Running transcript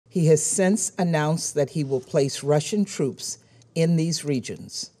He has since announced that he will place Russian troops in these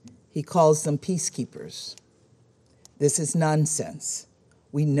regions. He calls them peacekeepers. This is nonsense.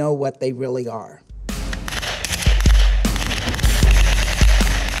 We know what they really are.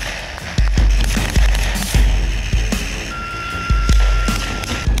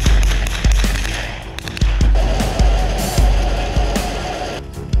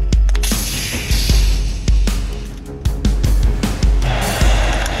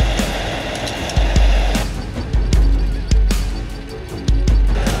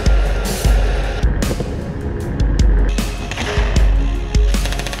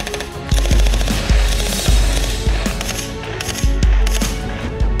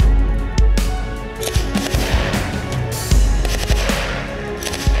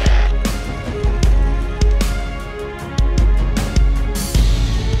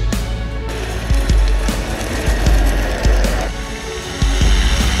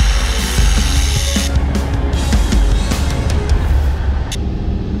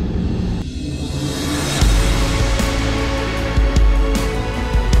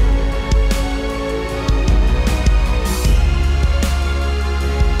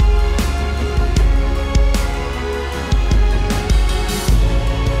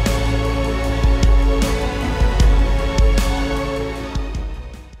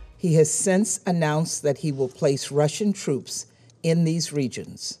 He has since announced that he will place Russian troops in these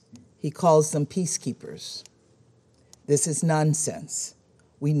regions. He calls them peacekeepers. This is nonsense.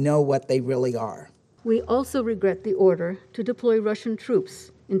 We know what they really are. We also regret the order to deploy Russian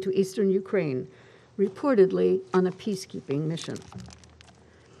troops into eastern Ukraine, reportedly on a peacekeeping mission.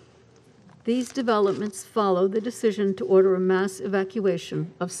 These developments follow the decision to order a mass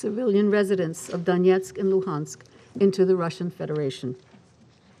evacuation of civilian residents of Donetsk and Luhansk into the Russian Federation.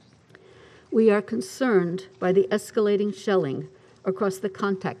 We are concerned by the escalating shelling across the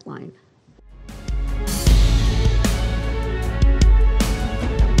contact line